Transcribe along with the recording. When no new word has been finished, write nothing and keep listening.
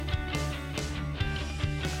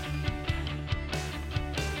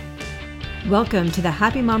Welcome to the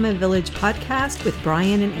Happy Mama Village podcast with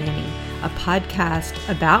Brian and Annie, a podcast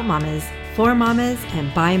about mamas, for mamas,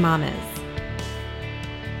 and by mamas.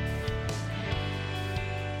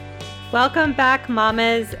 Welcome back,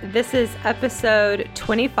 mamas. This is episode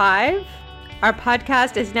 25. Our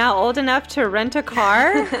podcast is now old enough to rent a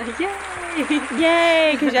car. Yay!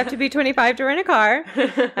 Yay! Because you have to be 25 to rent a car.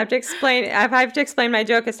 I have to explain my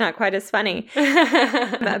joke. It's not quite as funny.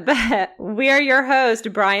 But we are your host,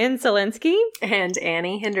 Brian Zielinski. And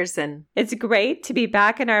Annie Henderson. It's great to be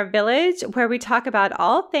back in our village where we talk about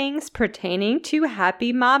all things pertaining to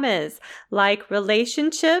happy mamas, like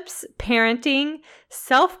relationships, parenting,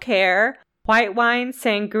 self-care, white wine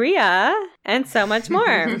sangria, and so much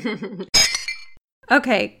more.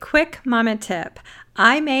 Okay, quick mama tip.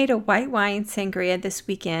 I made a white wine sangria this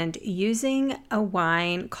weekend using a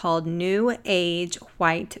wine called New Age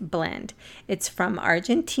White Blend. It's from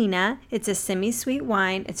Argentina. It's a semi-sweet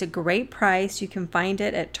wine. It's a great price. You can find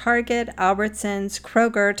it at Target, Albertsons,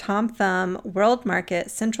 Kroger, Tom Thumb, World Market,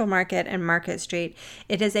 Central Market, and Market Street.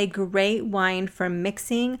 It is a great wine for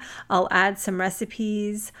mixing. I'll add some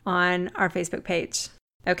recipes on our Facebook page.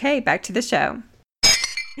 Okay, back to the show.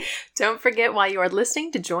 Don't forget, while you are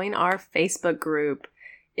listening, to join our Facebook group.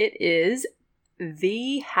 It is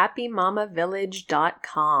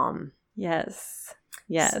thehappymamavillage.com. Yes.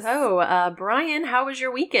 So, Brian, how was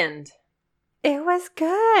your weekend? It was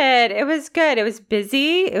good. It was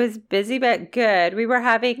busy. It was busy, but good. We were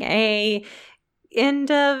having a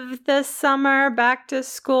end of the summer back to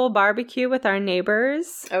school barbecue with our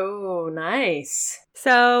neighbors. Oh, nice.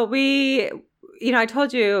 So I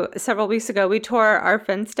told you several weeks ago, we tore our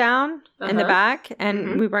fence down in the back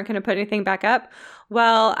and we weren't going to put anything back up.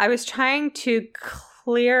 Well, I was trying to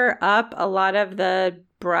clear up a lot of the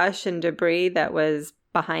brush and debris that was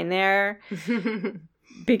behind there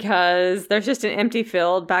because there's just an empty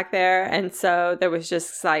field back there. And so there was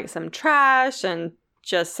just like some trash and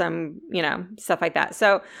just some, stuff like that.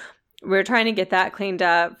 So we were trying to get that cleaned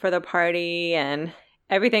up for the party and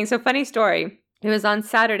everything. So funny story. It was on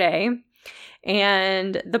Saturday.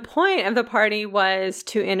 And the point of the party was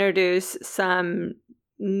to introduce some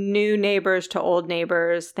new neighbors to old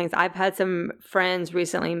neighbors, things. I've had some friends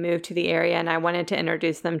recently move to the area, and I wanted to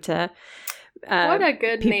introduce them to what a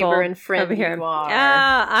good neighbor and friend over here. You are.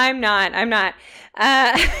 I'm not.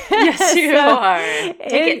 Yes, you are.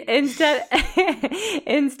 Take it.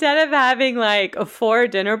 Instead of having like 4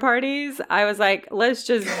 dinner parties, I was like, let's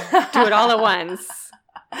just do it all at once.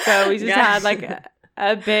 So we just had like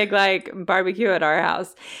a big barbecue at our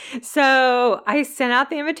house. So I sent out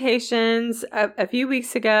the invitations a few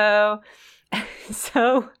weeks ago.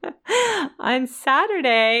 So on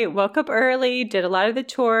Saturday, woke up early, did a lot of the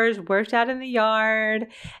chores, worked out in the yard,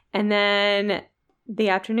 and then the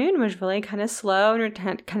afternoon was really kind of slow, and we're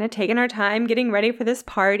kind of taking our time getting ready for this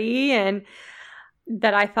party, and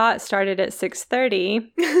that I thought started at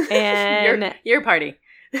 6:30. And your party.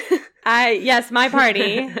 Yes, my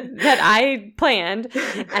party that I planned,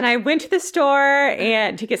 and I went to the store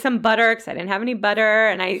and to get some butter because I didn't have any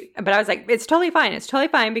butter, but I was like, it's totally fine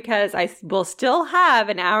because I will still have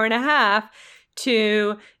an hour and a half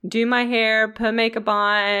to do my hair, put makeup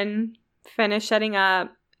on, finish setting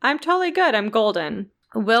up. I'm totally good. I'm golden.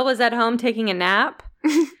 Will was at home taking a nap,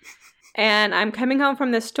 and I'm coming home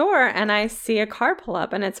from the store, and I see a car pull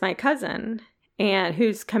up, and it's my cousin. And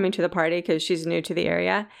who's coming to the party because she's new to the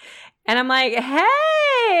area. And I'm like,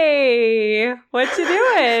 hey, what you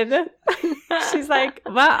doing? She's like,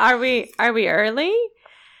 well, are we early? And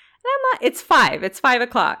I'm like, it's 5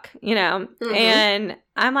 o'clock, And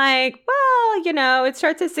I'm like, well, it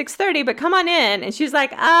starts at 6:30, but come on in. And she's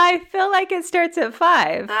like, I feel like it starts at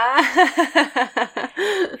 5.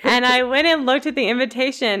 And I went and looked at the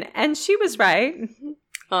invitation, and she was right.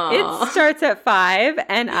 Aww. It starts at 5,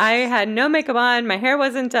 and I had no makeup on. My hair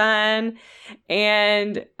wasn't done,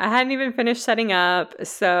 and I hadn't even finished setting up,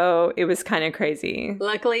 so it was kind of crazy.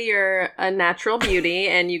 Luckily, you're a natural beauty,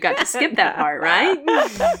 and you got to skip that part, right?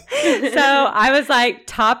 So I was like,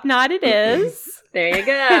 top knot it is. There you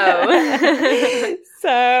go.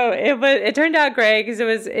 So it turned out great because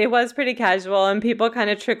it was pretty casual and people kind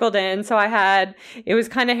of trickled in. So it was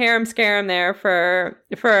kind of harem scarum there for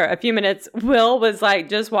a few minutes. Will was like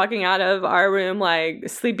just walking out of our room like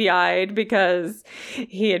sleepy eyed because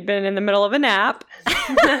he had been in the middle of a nap.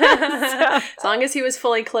 As long as he was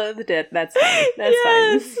fully clothed, that's fine. That's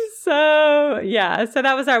fine. So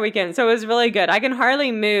that was our weekend. So it was really good. I can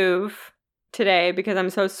hardly move today because I'm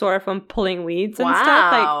so sore from pulling weeds and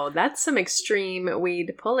stuff. Wow, that's some extreme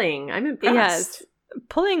weed pulling. I'm impressed. Yes.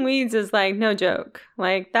 pulling weeds is like no joke.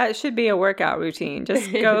 Like that should be a workout routine.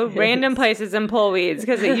 Just go random places and pull weeds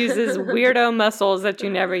because it uses weirdo muscles that you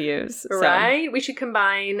never use. Right? We should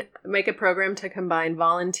make a program to combine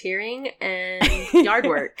volunteering and yard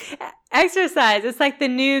work. Exercise. It's like the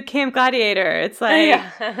new Camp Gladiator. It's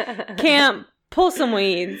like camp, pull some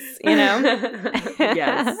weeds, you know?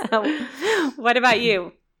 Yes. What about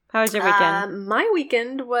you? How was your weekend? My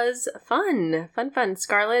weekend was fun. Fun.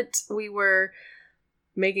 Scarlett, we were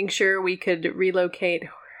making sure we could relocate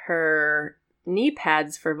her knee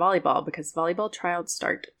pads for volleyball because volleyball tryouts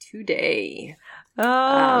start today.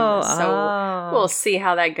 So we'll see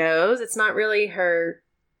how that goes. It's not really her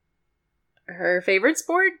favorite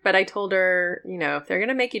sport, but I told her, if they're going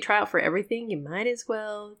to make you try out for everything, you might as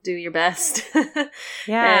well do your best.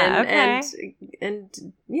 Yeah.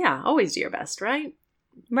 And yeah, always do your best, right?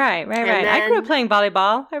 Right. I grew up playing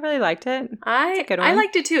volleyball. I really liked it. I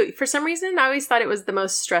liked it too. For some reason, I always thought it was the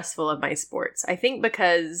most stressful of my sports. I think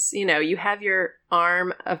because, you have your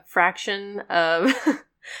arm a fraction of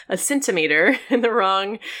a centimeter in the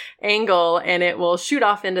wrong angle and it will shoot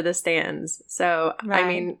off into the stands. So, right. I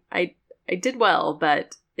mean, I did well,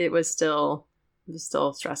 but it was still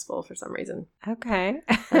stressful for some reason. Okay.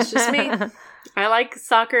 That's just me. I like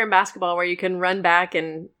soccer and basketball where you can run back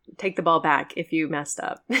and take the ball back if you messed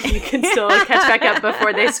up. You can still catch back up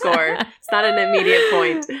before they score. It's not an immediate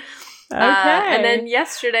point. Okay. And then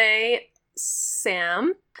yesterday,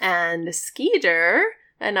 Sam and Skeeter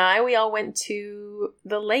and we all went to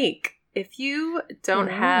the lake. If you don't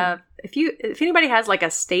have, if anybody has like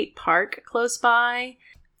a state park close by,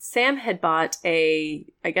 Sam had bought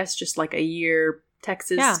just like a year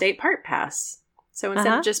Texas state park pass. So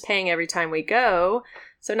instead of just paying every time we go,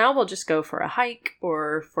 so now we'll just go for a hike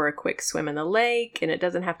or for a quick swim in the lake. And it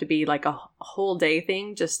doesn't have to be like a whole day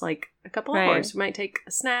thing, just like a couple of hours. We might take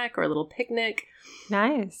a snack or a little picnic.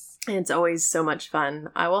 Nice. And it's always so much fun.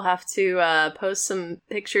 I will have to post some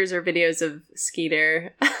pictures or videos of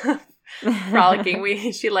Skeeter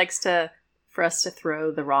frolicking. She likes for us to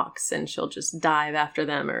throw the rocks and she'll just dive after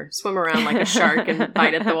them or swim around like a shark and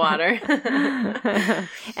bite at the water.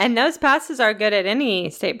 And those passes are good at any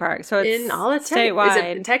state park. So it's in all the statewide. Is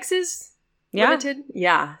it in Texas? Limited?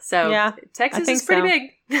 Yeah. So Texas is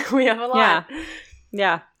pretty big. We have a lot.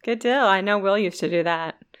 Yeah. Good deal. I know Will used to do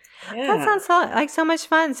that. Yeah. That sounds like so much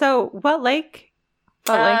fun. So what lake?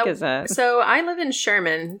 What lake is it? So I live in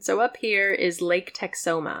Sherman. So up here is Lake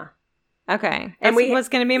Texoma. Okay. That was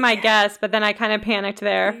going to be my guess, but then I kind of panicked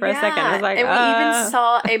there for a second. I was like, and we even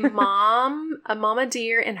saw a mama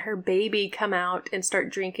deer and her baby come out and start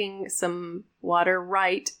drinking some water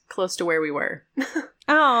right close to where we were.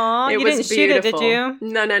 Oh, you didn't shoot it, did you?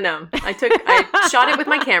 No. I shot it with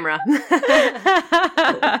my camera.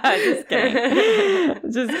 Just kidding.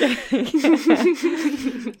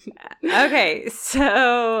 Okay,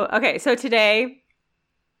 so today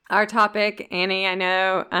our topic, Annie, I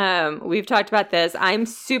know we've talked about this. I'm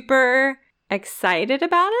super excited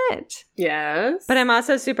about it. Yes. But I'm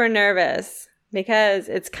also super nervous because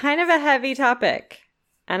it's kind of a heavy topic.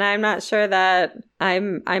 And I'm not sure that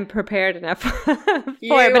I'm prepared enough for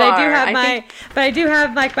it. But I do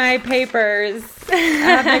have like my papers. I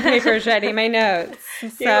have my papers ready, my notes. So.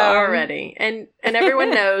 You are ready. And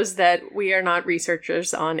everyone knows that we are not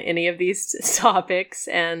researchers on any of these topics.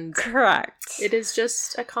 And correct. It is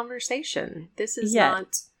just a conversation. This is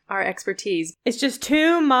not our expertise. It's just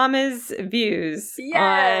two mamas' views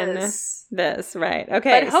on this, right?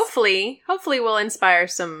 Okay. But hopefully we'll inspire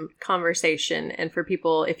some conversation. And for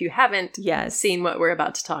people, if you haven't seen what we're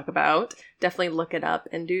about to talk about, definitely look it up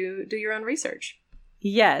and do your own research.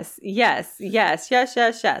 Yes. Okay.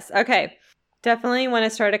 Definitely want to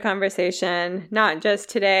start a conversation, not just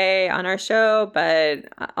today on our show, but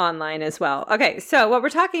online as well. Okay. So what we're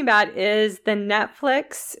talking about is the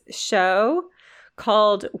Netflix show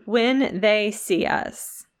called When They See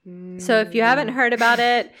Us. So if you haven't heard about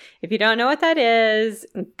it, if you don't know what that is,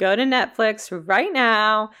 go to Netflix right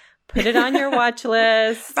now, put it on your watch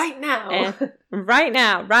list. Right now. Right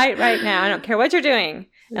now. I don't care what you're doing.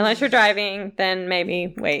 Unless you're driving, then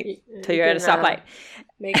maybe wait till you're at a stoplight.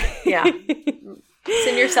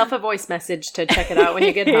 Send yourself a voice message to check it out when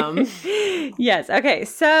you get home. Yes. Okay.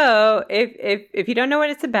 So if you don't know what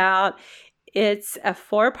it's about, it's a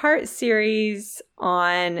 4-part series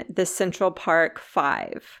on the Central Park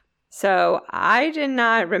 5. So I did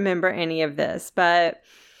not remember any of this, but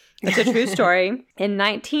it's a true story. In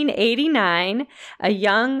 1989, a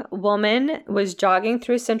young woman was jogging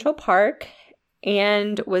through Central Park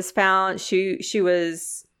and was found. She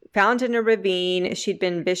was found in a ravine. She'd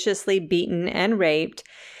been viciously beaten and raped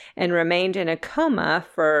and remained in a coma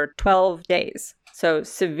for 12 days. So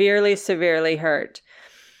severely, severely hurt.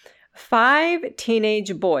 5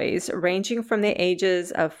 teenage boys ranging from the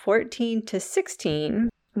ages of 14 to 16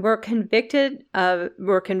 were convicted of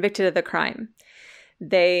the crime.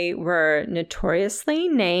 They were notoriously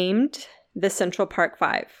named the Central Park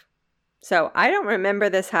Five. So I don't remember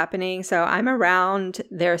this happening. So I'm around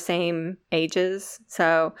their same ages.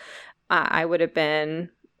 So I would have been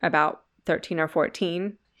about 13 or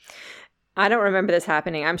 14. I don't remember this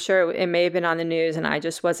happening. I'm sure it may have been on the news and I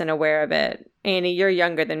just wasn't aware of it. Annie, you're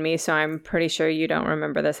younger than me, so I'm pretty sure you don't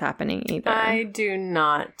remember this happening either. I do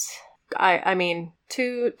not. I mean,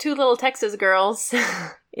 two little Texas girls.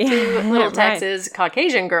 Two little Texas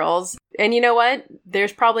Caucasian girls. And you know what?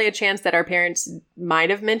 There's probably a chance that our parents might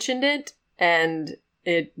have mentioned it and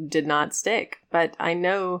it did not stick. But I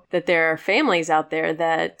know that there are families out there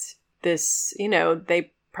that this,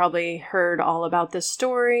 they probably heard all about this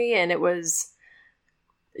story and it was...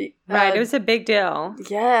 Right, it was a big deal.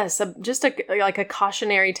 Yes, just a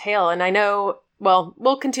cautionary tale. And I know, well,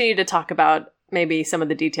 we'll continue to talk about maybe some of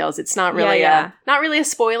the details. It's not really not really a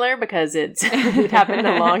spoiler because it happened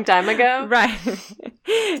a long time ago. Right.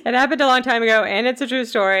 It happened a long time ago and it's a true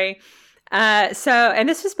story. And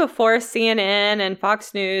this was before CNN and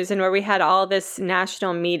Fox News and where we had all this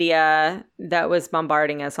national media that was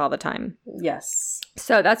bombarding us all the time. Yes.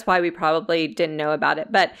 So that's why we probably didn't know about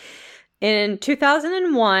it. But in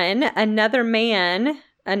 2001, another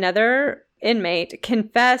inmate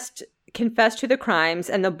confessed to the crimes,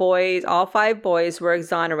 and the boys, all 5 boys, were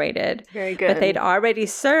exonerated. Very good. But they'd already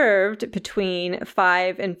served between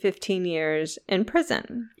 5 and 15 years in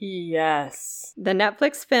prison. Yes. The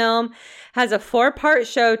Netflix film has a 4-part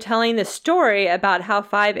show telling the story about how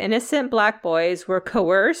 5 innocent Black boys were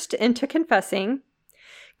coerced into confessing,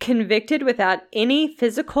 convicted without any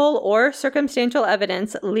physical or circumstantial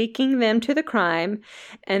evidence linking them to the crime,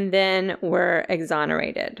 and then were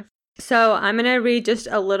exonerated. So I'm going to read just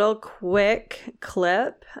a little quick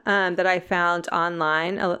clip that I found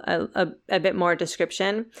online, a bit more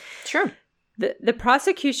description. Sure. The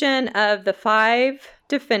prosecution of the 5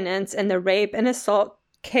 defendants in the rape and assault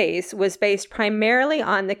case was based primarily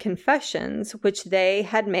on the confessions which they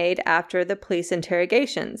had made after the police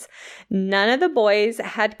interrogations. None of the boys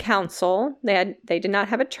had counsel. They did not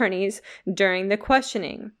have attorneys during the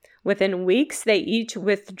questioning. Within weeks, they each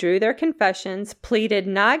withdrew their confessions, pleaded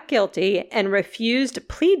not guilty, and refused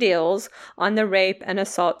plea deals on the rape and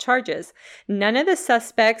assault charges. None of the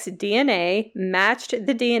suspects' DNA matched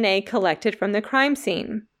the DNA collected from the crime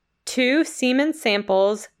scene. 2 semen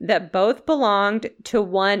samples that both belonged to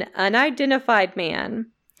one unidentified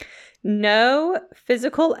man. No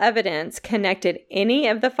physical evidence connected any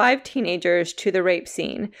of the 5 teenagers to the rape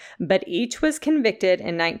scene, but each was convicted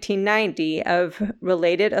in 1990 of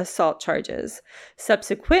related assault charges.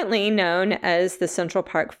 Subsequently known as the Central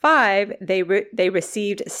Park Five, they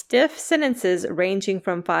received stiff sentences ranging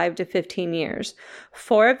from 5 to 15 years.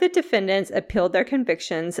 4 of the defendants appealed their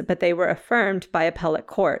convictions, but they were affirmed by appellate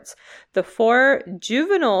courts. The 4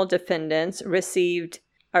 juvenile defendants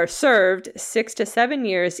served 6 to 7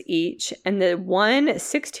 years each, and the one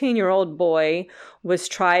 16-year-old boy was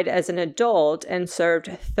tried as an adult and served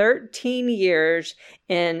 13 years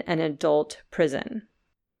in an adult prison.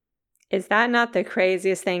 Is that not the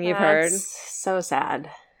craziest thing you've heard? So sad.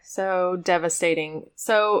 So devastating.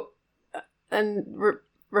 So, and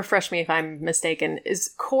refresh me if I'm mistaken, is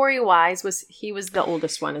Corey Wise, he was the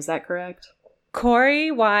oldest one, is that correct?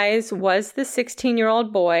 Corey Wise was the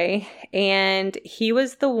 16-year-old boy, and he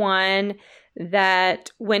was the one that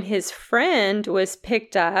when his friend was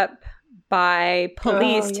picked up by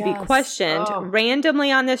police to be questioned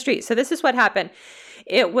randomly on the street. So this is what happened.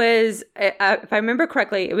 It was, if I remember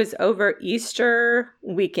correctly, it was over Easter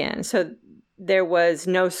weekend. So there was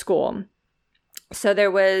no school. So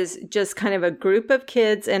there was just kind of a group of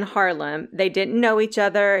kids in Harlem. They didn't know each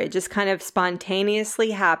other. It just kind of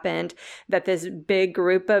spontaneously happened that this big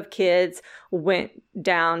group of kids went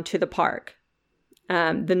down to the park,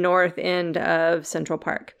 the north end of Central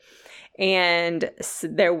Park. And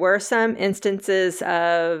there were some instances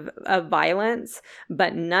of violence,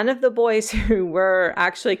 but none of the boys who were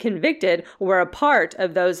actually convicted were a part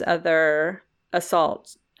of those other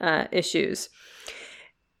assault issues.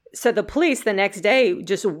 So the police the next day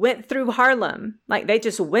just went through Harlem. Like they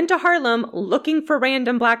just went to Harlem looking for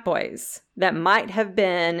random Black boys that might have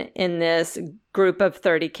been in this group of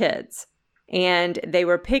 30 kids. And they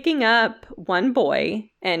were picking up one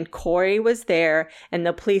boy, and Corey was there, and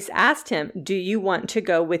the police asked him, "Do you want to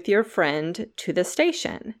go with your friend to the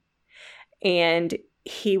station?" And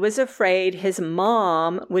he was afraid his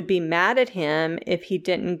mom would be mad at him if he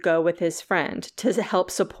didn't go with his friend to help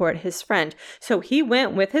support his friend. So he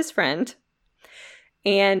went with his friend,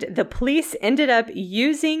 and the police ended up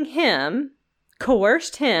using him,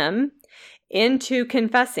 coerced him into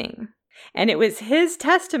confessing. And it was his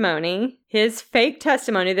testimony, his fake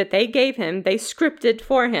testimony that they gave him, they scripted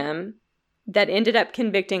for him, that ended up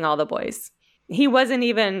convicting all the boys. He wasn't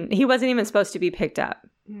even supposed to be picked up.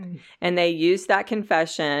 And they used that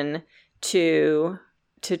confession to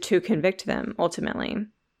convict them ultimately.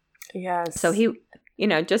 Yes. So he,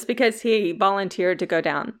 just because he volunteered to go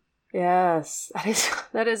down. Yes.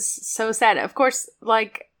 That is so sad. Of course,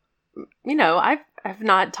 I've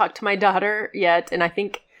not talked to my daughter yet, and I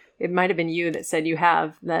think it might have been you that said you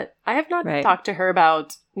have, that I have not talked to her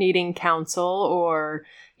about needing counsel or,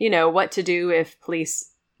 what to do if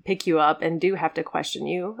police pick you up and do have to question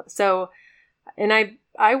you. So, and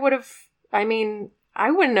I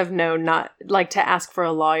wouldn't have known not to ask for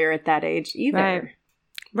a lawyer at that age either.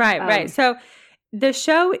 Right. So the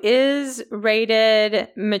show is rated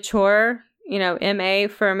mature, MA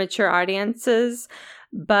for mature audiences,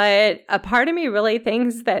 but a part of me really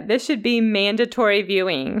thinks that this should be mandatory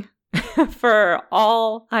viewing for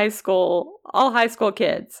all high school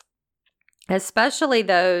kids, especially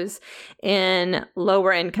those in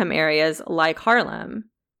lower income areas like Harlem.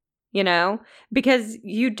 Because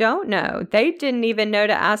you don't know. They didn't even know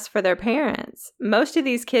to ask for their parents. Most of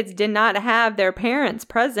these kids did not have their parents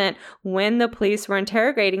present when the police were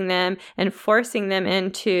interrogating them and forcing them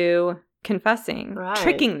into confessing,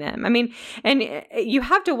 tricking them. I mean, and you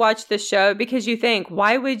have to watch the show because you think,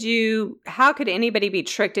 how could anybody be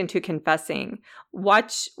tricked into confessing?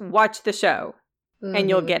 Watch the show and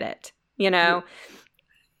you'll get it, You know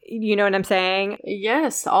what I'm saying?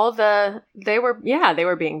 Yes. They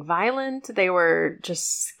were being violent. They were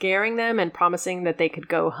just scaring them and promising that they could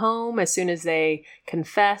go home as soon as they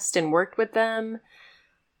confessed and worked with them.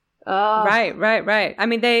 Right. I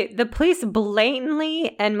mean, the police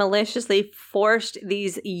blatantly and maliciously forced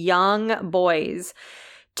these young boys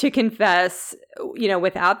to confess,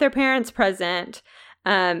 without their parents present.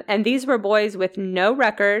 And these were boys with no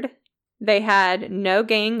record. They had no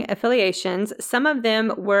gang affiliations. Some of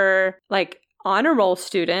them were honor roll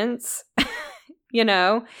students,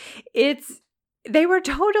 they were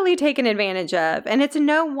totally taken advantage of. And it's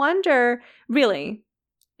no wonder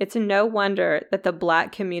that the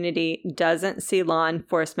Black community doesn't see law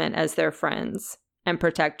enforcement as their friends and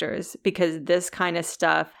protectors, because this kind of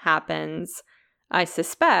stuff happens, I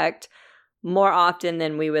suspect, more often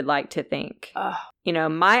than we would like to think.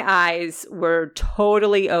 My eyes were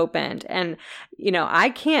totally opened, and, I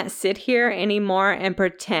can't sit here anymore and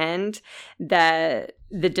pretend that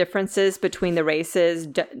the differences between the races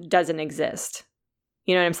doesn't exist.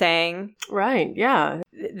 You know what I'm saying? Right. Yeah.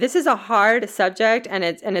 This is a hard subject, and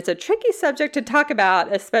it's a tricky subject to talk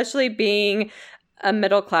about, especially being a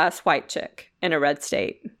middle-class white chick in a red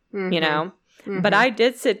state, Mm-hmm. But I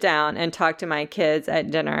did sit down and talk to my kids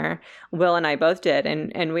at dinner. Will and I both did.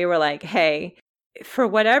 And we were like, hey, for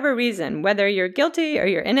whatever reason, whether you're guilty or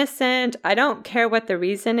you're innocent, I don't care what the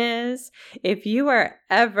reason is. If you are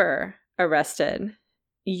ever arrested,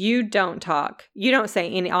 you don't talk. You don't say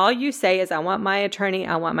any. All you say is, I want my attorney.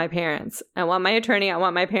 I want my parents. I want my attorney. I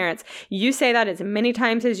want my parents. You say that as many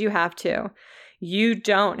times as you have to. You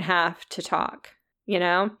don't have to talk,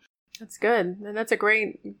 That's good. And that's a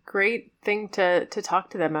great thing to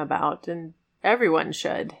talk to them about. And everyone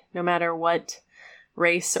should, no matter what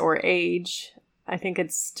race or age. I think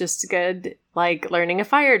it's just good, like learning a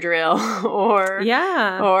fire drill or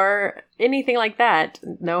anything like that.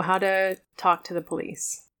 Know how to talk to the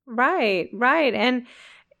police. Right. And,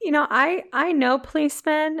 I know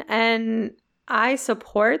policemen and I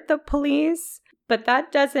support the police, but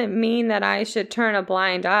that doesn't mean that I should turn a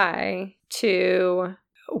blind eye to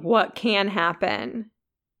what can happen,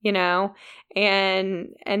 and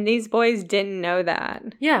these boys didn't know that.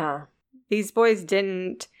 Yeah. These boys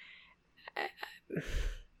didn't.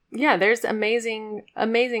 Yeah, there's amazing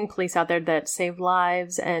police out there that save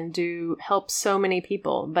lives and do help so many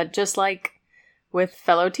people. But just like with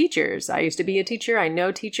fellow teachers, I used to be a teacher. I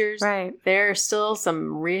know teachers. Right. There are still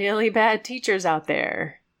some really bad teachers out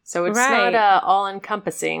there. So it's not all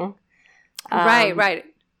encompassing. Right.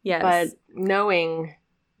 Yes. But knowing,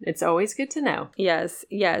 it's always good to know. Yes.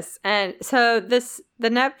 And so the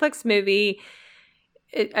Netflix movie,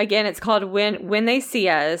 it's called When They See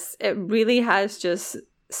Us. It really has just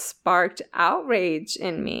sparked outrage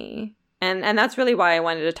in me. And that's really why I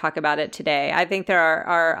wanted to talk about it today. I think there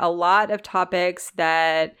are a lot of topics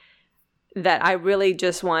that I really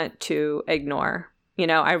just want to ignore. You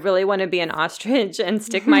know, I really want to be an ostrich and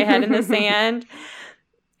stick my head in the sand.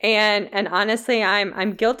 And honestly,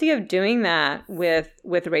 I'm guilty of doing that with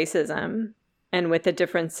racism and with the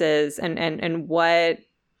differences and what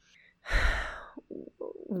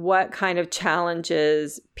kind of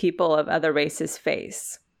challenges people of other races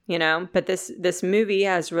face, you know? But this movie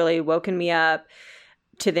has really woken me up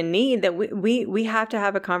to the need that we have to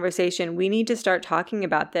have a conversation. We need to start talking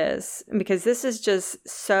about this because this is just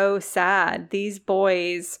so sad. These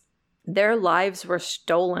boys, their lives were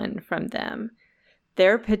stolen from them.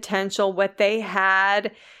 Their potential, what they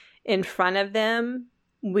had in front of them,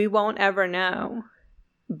 we won't ever know.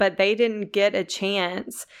 But they didn't get a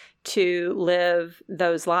chance to live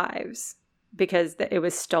those lives because it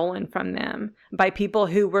was stolen from them by people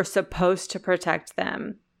who were supposed to protect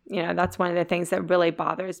them. You know, that's one of the things that really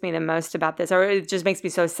bothers me the most about this, or it just makes me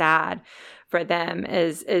so sad for them,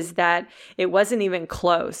 is that it wasn't even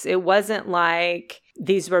close. It wasn't like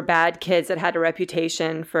these were bad kids that had a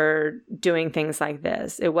reputation for doing things like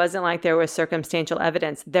this. It wasn't like there was circumstantial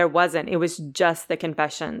evidence. There wasn't. It was just the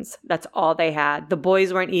confessions. That's all they had. The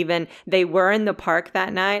boys weren't even, they were in the park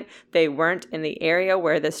that night. They weren't in the area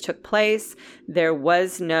where this took place. There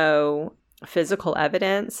was no physical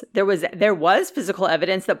evidence. There was physical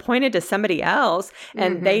evidence that pointed to somebody else,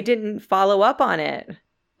 and they didn't follow up on it.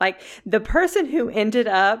 Like, the person who ended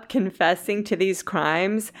up confessing to these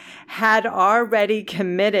crimes had already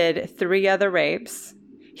committed 3 other rapes.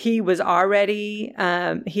 He was already,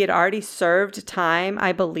 he had already served time,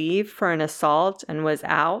 I believe, for an assault and was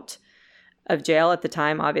out of jail at the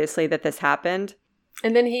time, obviously, that this happened.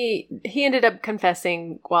 And then he ended up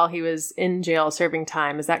confessing while he was in jail serving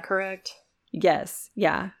time. Is that correct? Yes.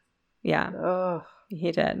 Yeah. Yeah. Oh,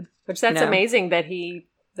 he did. Which that's amazing that he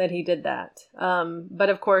did that. But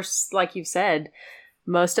of course, like you've said,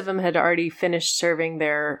 most of them had already finished serving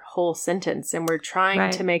their whole sentence and were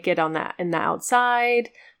trying to make it in the outside,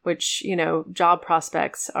 which, you know, job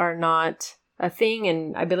prospects are not a thing.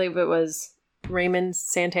 And I believe it was Raymond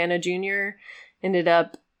Santana Jr. ended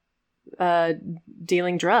up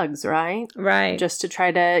dealing drugs, right? Right. Just to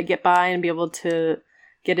try to get by and be able to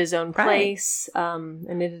get his own place, and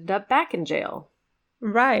ended up back in jail.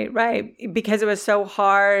 Right. Because it was so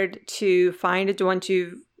hard to find it once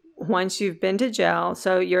you've been to jail.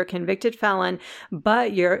 So you're a convicted felon,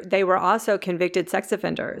 but they were also convicted sex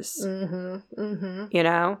offenders. You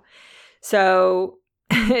know, so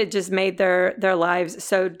it just made their lives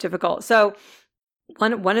so difficult. So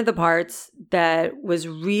one of the parts that was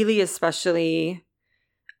really especially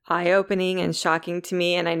eye-opening and shocking to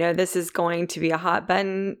me, and I know this is going to be a hot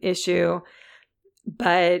button issue,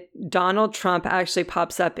 but Donald Trump actually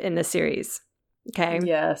pops up in the series. Okay.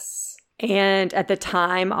 Yes. And at the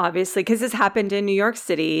time, obviously, because this happened in New York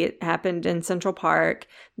City, it happened in Central Park.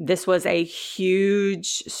 This was a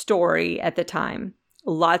huge story at the time.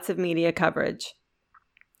 Lots of media coverage,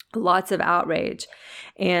 lots of outrage.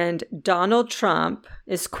 And Donald Trump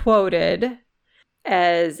is quoted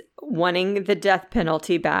as wanting the death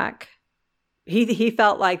penalty back. He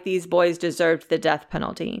felt like these boys deserved the death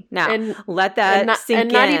penalty. Now, let that sink in.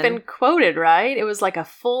 And not even quoted, right? It was like a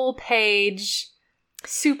full page,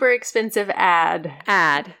 super expensive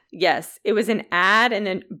ad. Yes. It was an ad, and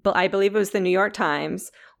then I believe it was the New York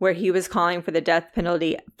Times, where he was calling for the death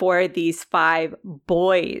penalty for these 5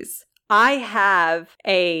 boys. I have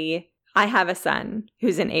a son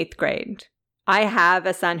who's in 8th grade. I have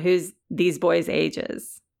a son who's these boys'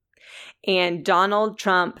 ages. And Donald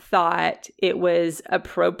Trump thought it was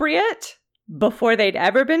appropriate, before they'd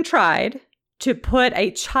ever been tried, to put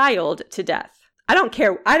a child to death. I don't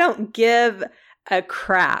care. I don't give a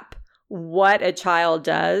crap what a child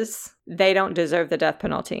does. They don't deserve the death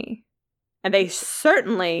penalty. And they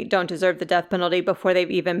certainly don't deserve the death penalty before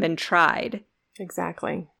they've even been tried.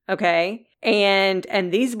 Exactly. Okay? And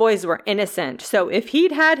these boys were innocent. So if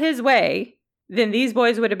he'd had his way, then these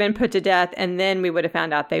boys would have been put to death, and then we would have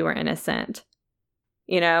found out they were innocent.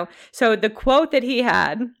 You know? So the quote that he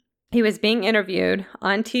had, he was being interviewed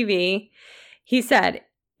on TV. He said,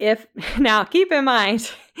 now keep in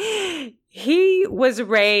mind, he was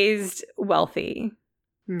raised wealthy.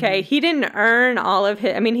 Okay. He didn't earn all of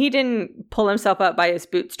he didn't pull himself up by his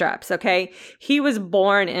bootstraps. Okay. He was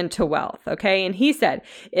born into wealth. Okay. And he said,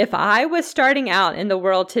 if I was starting out in the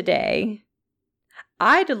world today,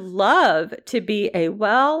 I'd love to be a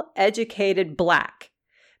well-educated Black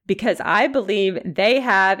because I believe they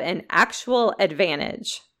have an actual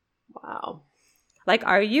advantage. Wow. Like,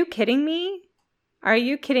 are you kidding me? Are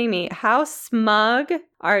you kidding me? How smug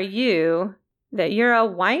are you that you're a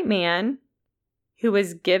white man who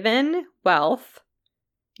was given wealth?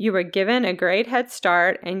 You were given a great head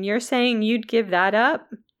start, and you're saying you'd give that up?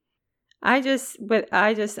 I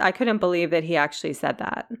couldn't believe that he actually said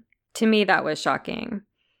that. To me, that was shocking.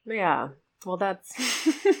 Yeah. Well, that's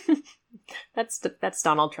that's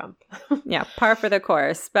Donald Trump. Yeah, par for the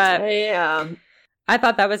course. But yeah, I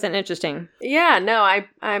thought that was interesting. Yeah, no,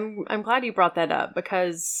 I'm glad you brought that up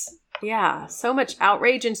because yeah, so much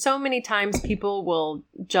outrage, and so many times people will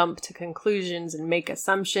jump to conclusions and make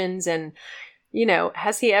assumptions. And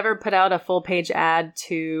has he ever put out a full page ad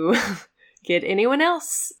to get anyone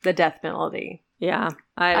else the death penalty? Yeah,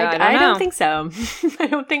 I don't think so. I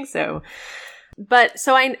don't think so. But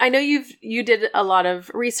so I know you did a lot of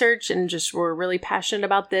research and just were really passionate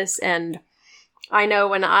about this. And I know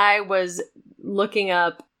when I was looking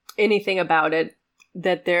up anything about it,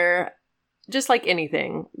 that there, just like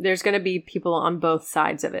anything, there's going to be people on both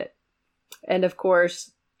sides of it. And of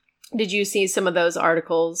course, did you see some of those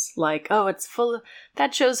articles like, oh,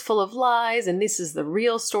 that show's full of lies and this is the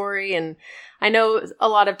real story? And I know a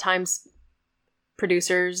lot of times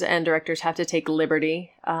producers and directors have to take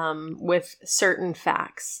liberty with certain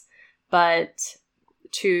facts, but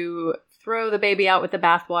to throw the baby out with the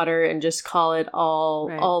bathwater and just call it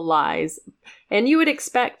all lies. And you would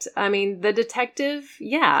expect, the detective,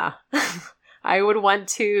 yeah, I would want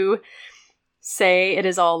to say it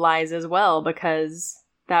is all lies as well, because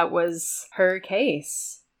that was her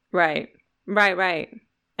case. Right.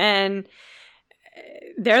 And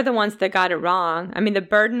they're the ones that got it wrong. The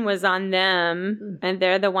burden was on them, and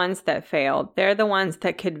they're the ones that failed. They're the ones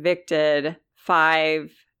that convicted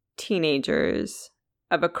 5 teenagers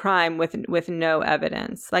of a crime with no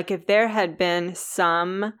evidence. Like, if there had been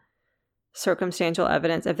some circumstantial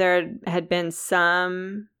evidence, if there had been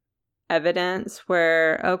some evidence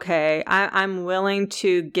where, okay, I'm willing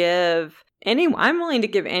to give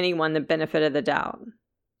anyone the benefit of the doubt,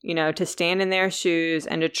 to stand in their shoes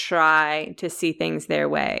and to try to see things their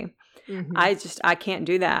way. Mm-hmm. I can't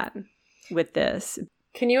do that with this.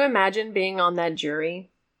 Can you imagine being on that jury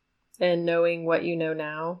and knowing what you know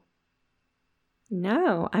now?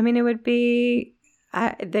 No. It would be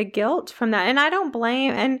the guilt from that. And I don't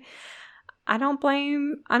blame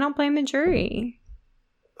the jury.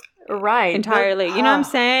 Right. Entirely. You know what I'm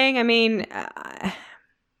saying?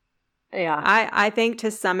 Yeah. I think to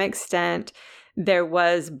some extent there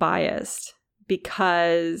was bias,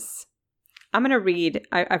 because I'm going to read,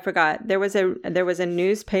 I forgot. There was a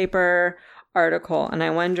newspaper article, and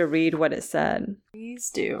I wanted to read what it said. Please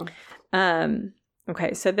do.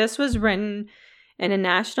 Okay, so this was written in a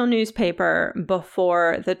national newspaper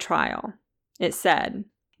before the trial. It said,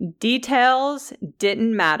 details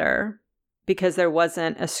didn't matter because there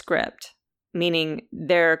wasn't a script, meaning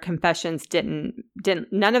their confessions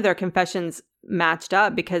none of their confessions matched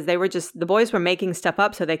up, because the boys were making stuff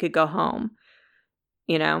up so they could go home.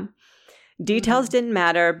 Details didn't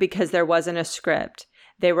matter because there wasn't a script.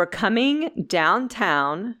 They were coming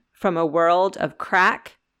downtown from a world of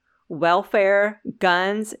crack, welfare,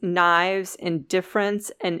 guns, knives,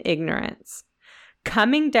 indifference, and ignorance.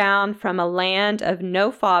 Coming down from a land of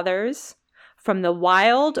no fathers, from the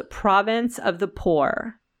wild province of the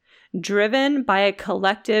poor, driven by a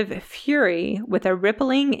collective fury with a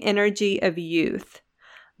rippling energy of youth,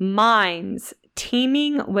 minds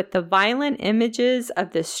teeming with the violent images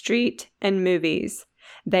of the street and movies.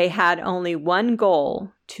 They had only one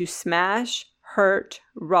goal: to smash, hurt,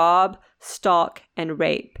 rob, stalk, and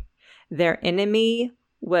rape. Their enemy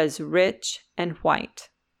was rich and white.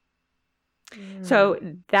 So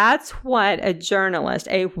that's what a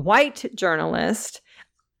white journalist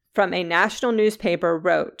from a national newspaper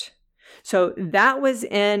wrote. So that was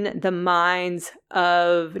in the minds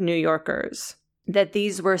of New Yorkers, that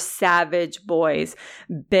these were savage boys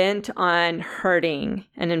bent on hurting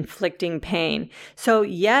and inflicting pain. So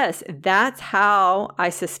yes, that's how I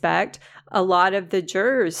suspect a lot of the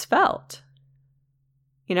jurors felt.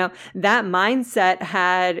 That mindset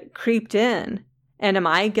had creeped in. And am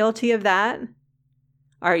I guilty of that?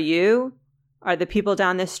 Are you? Are the people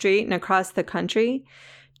down the street and across the country?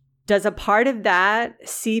 Does a part of that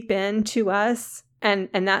seep into us? And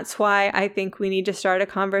that's why I think we need to start a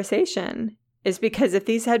conversation, is because if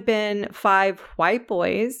these had been 5 white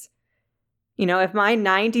boys, if my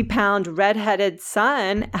 90-pound redheaded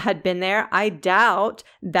son had been there, I doubt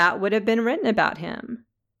that would have been written about him.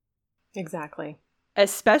 Exactly.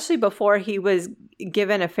 Especially before he was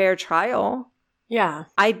given a fair trial. Yeah.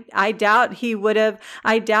 I doubt he would have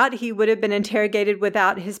been interrogated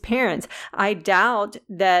without his parents. I doubt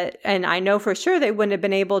that, and I know for sure they wouldn't have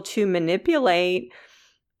been able to manipulate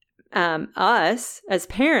us as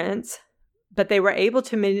parents, but they were able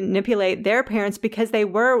to manipulate their parents because they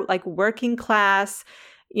were like working class,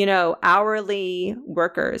 hourly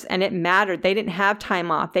workers, and it mattered. They didn't have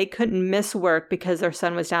time off. They couldn't miss work because their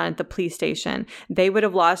son was down at the police station. They would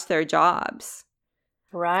have lost their jobs.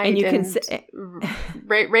 Right. And you can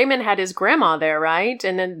Raymond had his grandma there, right?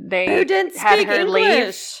 And then they who didn't had speak her English.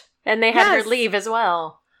 leave. And they had her leave as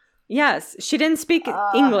well. Yes. She didn't speak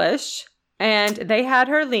English, and they had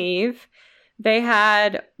her leave. They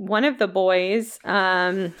had one of the boys,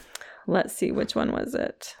 let's see, which one was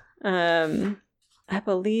it? I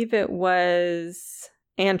believe it was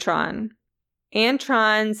Antron.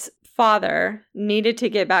 Antron's father needed to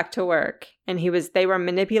get back to work, and they were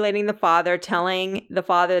manipulating the father, telling the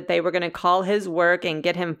father that they were going to call his work and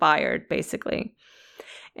get him fired, basically.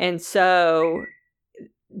 And so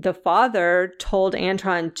the father told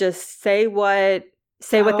Antron, just say what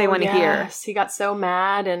they want to hear. Yes, he got so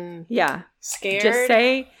mad and scared. Just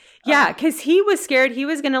say, because he was scared he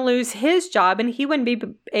was going to lose his job and he wouldn't be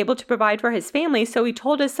able to provide for his family. So he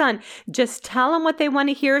told his son, just tell them what they want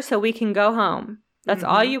to hear so we can go home. That's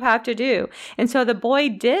all you have to do. And so the boy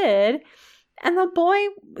did, and the boy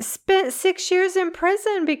spent 6 years in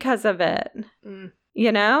prison because of it. And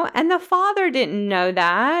the father didn't know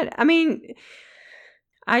that. I mean,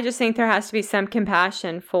 I just think there has to be some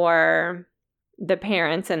compassion for the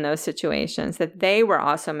parents in those situations, that they were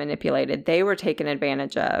also manipulated. They were taken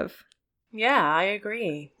advantage of. Yeah, I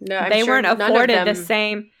agree. No, they weren't afforded the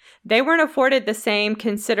same. They weren't afforded the same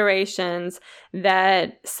considerations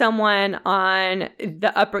that someone on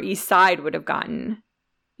the Upper East Side would have gotten.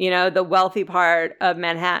 The wealthy part of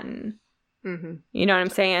Manhattan. Mm-hmm. You know what I'm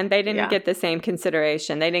saying? They didn't get the same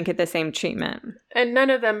consideration. They didn't get the same treatment. And none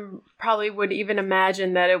of them probably would even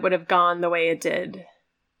imagine that it would have gone the way it did.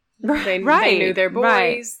 They knew their boys.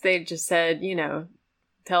 Right. They just said,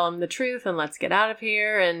 tell them the truth and let's get out of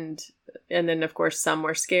here. And then, of course, some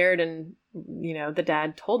were scared and, the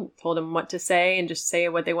dad told them what to say and just say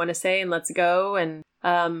what they want to say and let's go. And,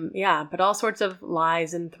 but all sorts of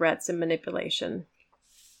lies and threats and manipulation.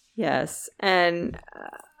 Yes. And,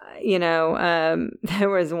 there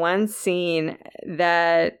was one scene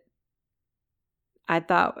that I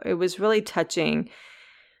thought it was really touching.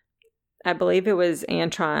 I believe it was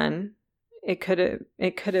Antron. It could have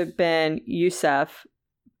been Yusuf,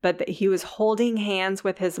 but that he was holding hands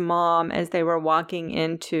with his mom as they were walking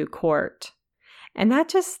into court. And that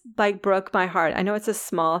just broke my heart. I know it's a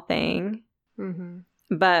small thing,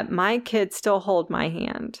 but my kids still hold my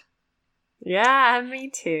hand. Yeah, me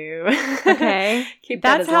too. Okay.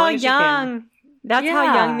 That's how young. That's how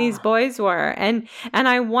young these boys were. And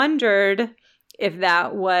I wondered if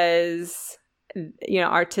that was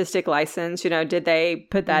artistic license, did they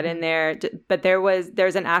put that in there? But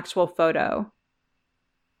there's an actual photo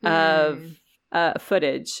of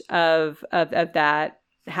footage of that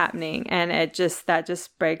happening. And that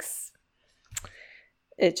just breaks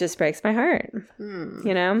my heart,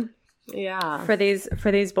 Yeah. for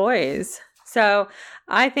these boys. So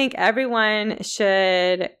I think everyone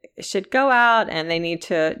should go out and they need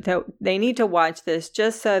to watch this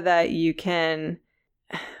just so that you can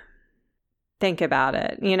think about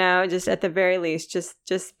it, just at the very least,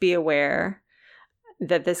 just be aware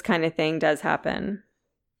that this kind of thing does happen.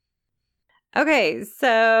 Okay,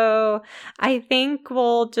 so I think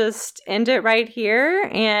we'll just end it right here.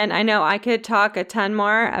 And I know I could talk a ton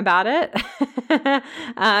more about it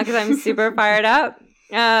because I'm super fired up.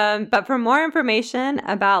 But for more information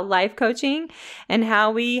about life coaching and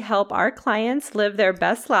how we help our clients live their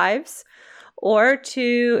best lives, or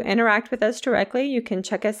to interact with us directly, you can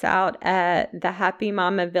check us out at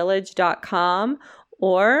thehappymamavillage.com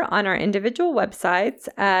or on our individual websites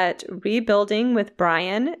at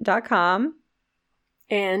rebuildingwithbrian.com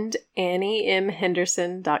and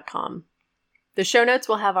anniemhenderson.com. The show notes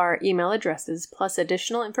will have our email addresses plus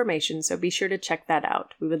additional information, so be sure to check that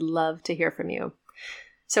out. We would love to hear from you.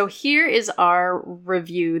 So here is our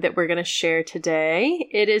review that we're going to share today.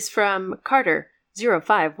 It is from Carter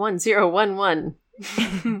 051011.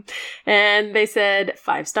 And they said,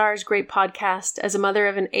 5 stars, great podcast. As a mother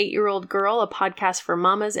of an 8-year-old girl, a podcast for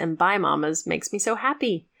mamas and by mamas makes me so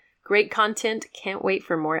happy. Great content. Can't wait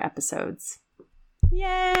for more episodes.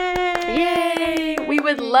 Yay! We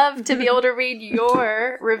would love to be able to read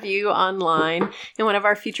your review online in one of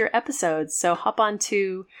our future episodes. So hop on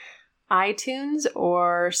to iTunes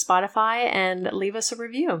or Spotify and leave us a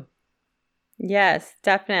review. Yes,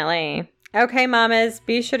 definitely. Okay, mamas,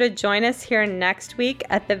 be sure to join us here next week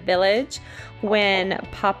at the Village when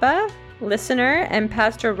Papa, listener, and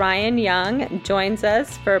Pastor Ryan Young joins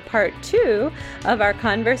us for part 2 of our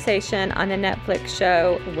conversation on the Netflix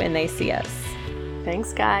show When They See Us.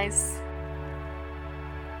 Thanks, guys.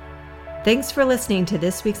 Thanks for listening to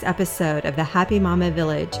this week's episode of the Happy Mama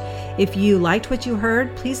Village. If you liked what you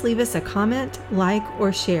heard, please leave us a comment, like,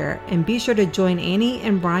 or share, and be sure to join Annie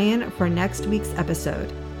and Brian for next week's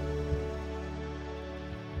episode.